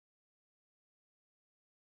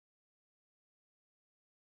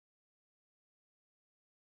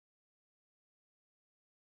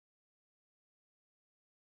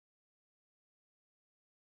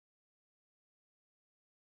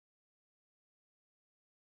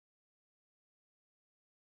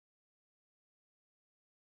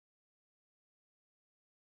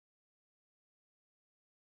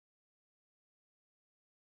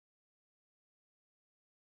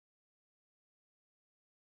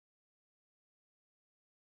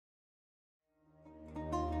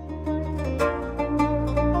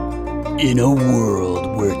In a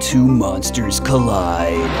world where two monsters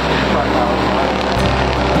collide,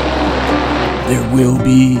 there will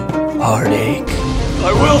be heartache.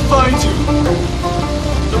 I will find you!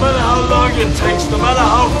 No matter how long it takes, no matter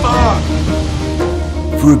how far!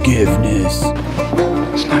 Forgiveness.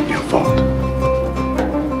 It's not your fault.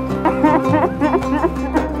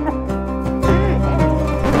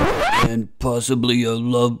 And possibly a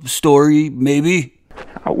love story, maybe?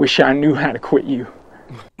 I wish I knew how to quit you.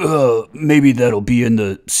 Maybe that'll be in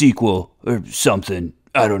the sequel or something.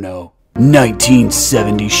 I don't know.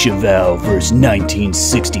 1970 Chevelle vs.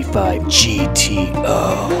 1965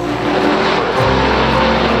 GTO.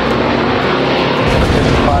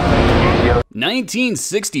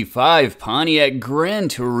 1965 Pontiac Gran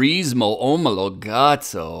Turismo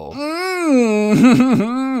Omologato.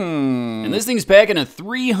 And this thing's packing a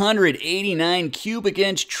 389 cubic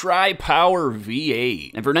inch tri-power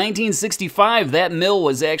V8. And for 1965, that mill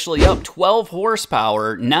was actually up 12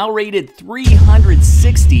 horsepower, now rated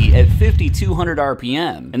 360 at 5,200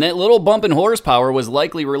 RPM. And that little bump in horsepower was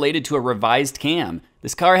likely related to a revised cam.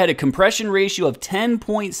 This car had a compression ratio of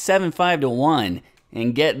 10.75 to 1.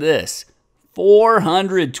 And get this,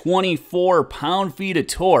 424 pound-feet of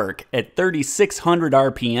torque at 3,600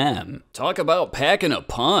 RPM. Talk about packing a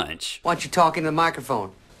punch. Why don't you talk into the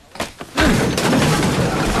microphone?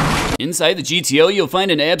 Inside the GTO, you'll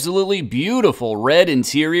find an absolutely beautiful red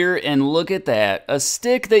interior, and look at that. A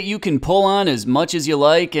stick that you can pull on as much as you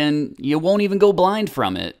like, and you won't even go blind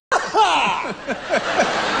from it. Oh,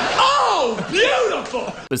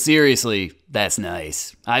 beautiful! But seriously, that's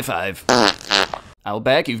nice. High five. Out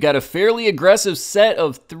back, you've got a fairly aggressive set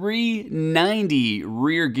of 390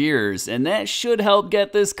 rear gears, and that should help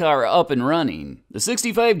get this car up and running. The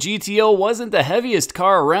 65 GTO wasn't the heaviest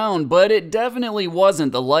car around, but it definitely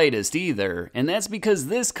wasn't the lightest either, and that's because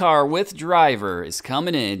this car with driver is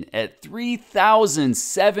coming in at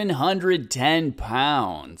 3,710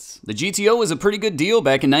 pounds. The GTO was a pretty good deal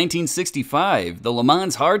back in 1965. The Le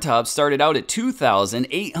Mans hardtop started out at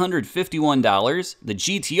 $2,851. The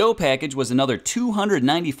GTO package was another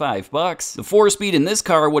 $295. The 4-speed in this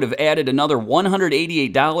car would have added another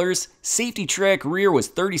 $188. Safety track rear was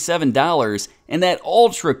 $37. And that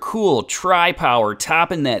ultra cool tri-power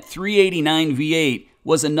topping that 389 V8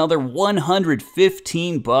 was another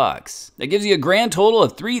 $115. That gives you a grand total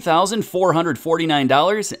of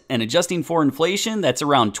 $3,449, and adjusting for inflation, that's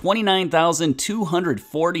around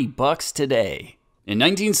 $29,240 today. In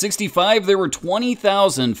 1965, there were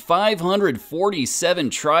 20,547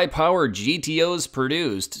 tri-power GTOs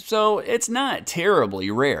produced, so it's not terribly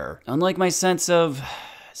rare, unlike my sense of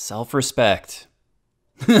self-respect.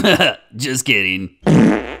 Just kidding.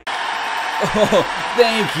 Oh,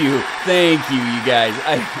 thank you, you guys.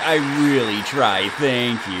 I really try,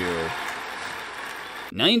 thank you.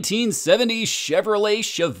 1970 Chevrolet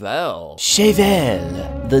Chevelle.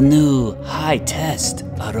 Chevelle, the new high-test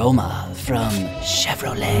aroma from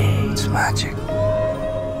Chevrolet. It's magic.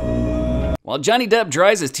 While Johnny Depp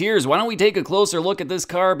dries his tears, why don't we take a closer look at this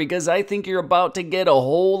car, because I think you're about to get a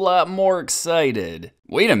whole lot more excited.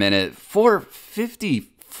 Wait a minute,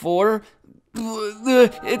 454?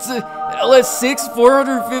 It's a LS6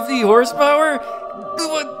 450 horsepower?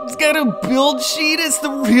 It's got a build sheet, it's the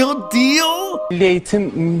real deal?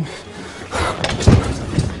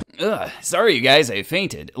 Sorry you guys, I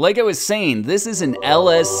fainted. Like I was saying, this is an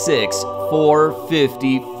LS6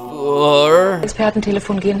 454.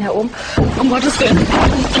 Expertentelefon gehen, Herr Ohm. Gottes Willen.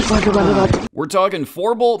 We're talking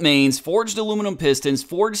 4-bolt mains, forged aluminum pistons,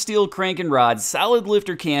 forged steel crank and rod, solid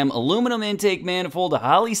lifter cam, aluminum intake manifold, a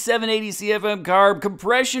Holley 780 CFM carb,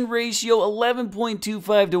 compression ratio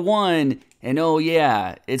 11.25 to 1. And oh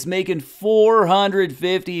yeah, it's making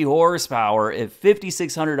 450 horsepower at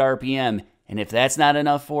 5,600 RPM. And if that's not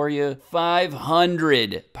enough for you,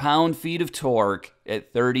 500 pound-feet of torque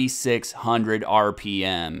at 3,600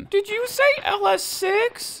 RPM. Did you say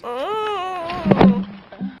LS6?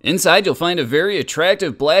 Inside, you'll find a very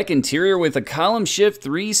attractive black interior with a column shift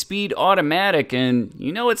 3-speed automatic, and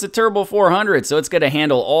you know it's a turbo 400, so it's got to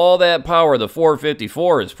handle all that power the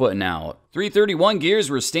 454 is putting out. 331 gears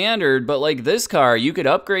were standard, but like this car, you could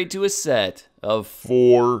upgrade to a set of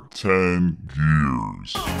 410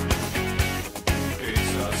 gears.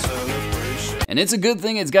 And it's a good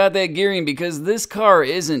thing it's got that gearing, because this car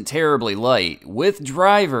isn't terribly light. With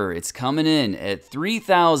driver, it's coming in at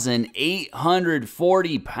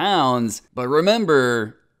 3,840 pounds, but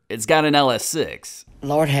remember, it's got an LS6.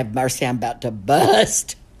 Lord have mercy, I'm about to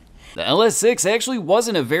bust. The LS6 actually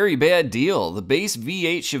wasn't a very bad deal. The base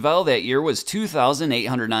V8 Chevelle that year was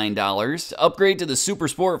 $2,809. To upgrade to the Super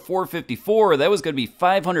Sport 454, that was going to be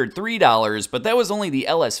 $503, but that was only the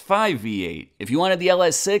LS5 V8. If you wanted the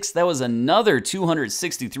LS6, that was another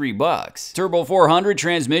 $263. Turbo 400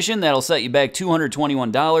 transmission, that'll set you back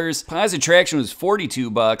 $221. Positive traction was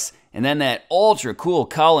 $42, and then that ultra cool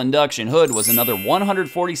cowl induction hood was another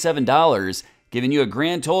 $147. Giving you a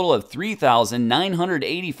grand total of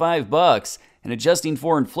 $3,985, and adjusting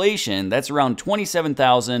for inflation, that's around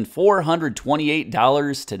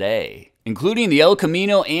 $27,428 today. Including the El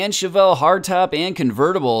Camino and Chevelle hardtop and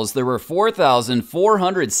convertibles, there were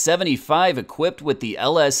 4,475 equipped with the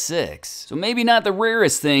LS6. So maybe not the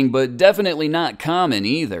rarest thing, but definitely not common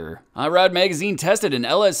either. Hot Rod Magazine tested an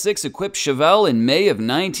LS6 equipped Chevelle in May of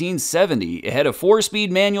 1970. It had a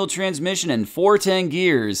 4-speed manual transmission and 410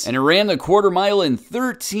 gears, and it ran the quarter mile in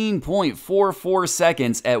 13.44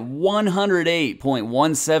 seconds at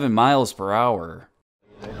 108.17 miles per hour.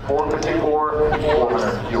 454,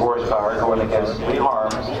 450 horsepower going against Lee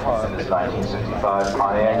Harms in this 1965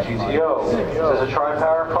 Pontiac GTO. Is this a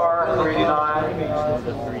tri-power car, 389?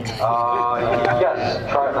 Yes,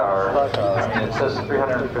 tri-power. I mean, it says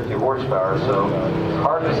 350 horsepower, so it's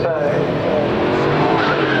hard to say.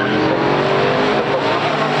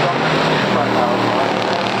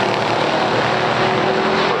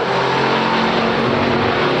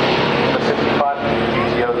 The 65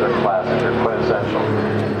 GTOs are classic, they're quintessential.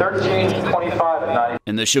 13:25 at night.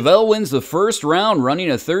 And the Chevelle wins the first round, running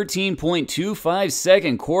a 13.25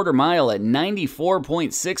 second quarter mile at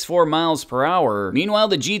 94.64 miles per hour. Meanwhile,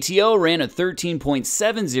 the GTO ran a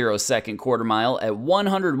 13.70 second quarter mile at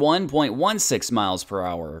 101.16 miles per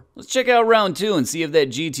hour. Let's check out round 2 and see if that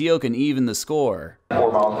GTO can even the score.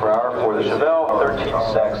 4 miles per hour for the Chevelle,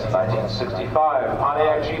 13.6, 1965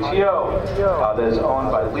 Pontiac GTO that is owned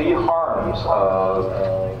by Lee Harms of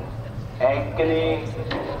Ankeny,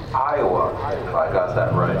 Iowa, if I got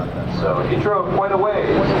that right. So he drove quite a ways.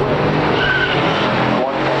 We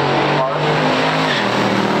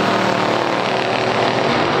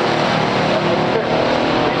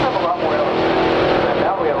have a lot more LS6, and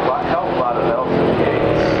now we have a hell of a lot of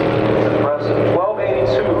LS6. It's impressive.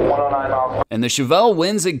 1282, 109 miles. And the Chevelle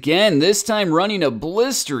wins again, this time running a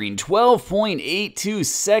blistering 12.82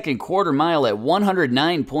 second quarter mile at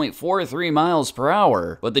 109.43 miles per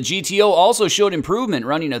hour. But the GTO also showed improvement,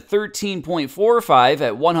 running a 13.45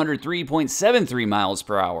 at 103.73 miles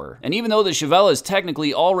per hour. And even though the Chevelle has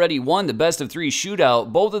technically already won the best of 3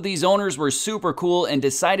 shootout, both of these owners were super cool and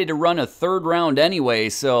decided to run a third round anyway,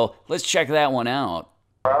 so let's check that one out.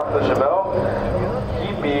 For the Chevelle,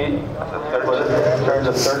 he beat turns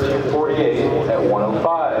of 1348 at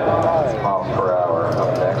 105 miles per hour.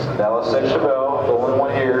 Up next, the LS6 Chevelle, the only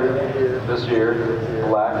one here this year,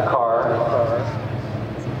 black car,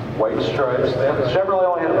 white stripes. The Chevrolet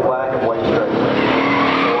only had black and white stripes.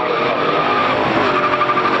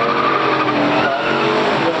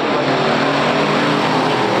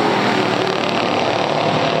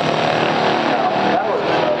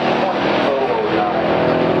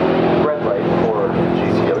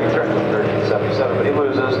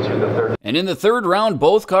 And in the third round,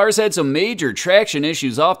 both cars had some major traction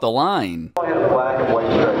issues off the line. Black and white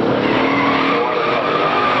stripes.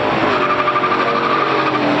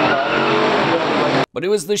 But it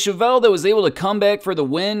was the Chevelle that was able to come back for the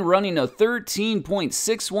win, running a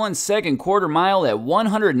 13.61 second quarter mile at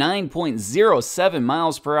 109.07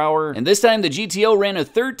 miles per hour. And this time the GTO ran a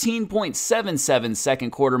 13.77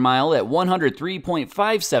 second quarter mile at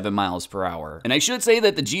 103.57 miles per hour. And I should say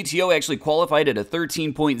that the GTO actually qualified at a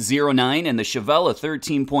 13.09 and the Chevelle a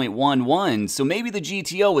 13.11, so maybe the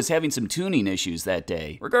GTO was having some tuning issues that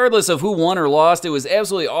day. Regardless of who won or lost, it was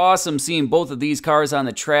absolutely awesome seeing both of these cars on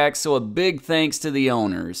the track, so a big thanks to the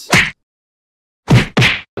owners.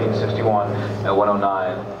 1961 at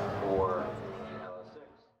 109.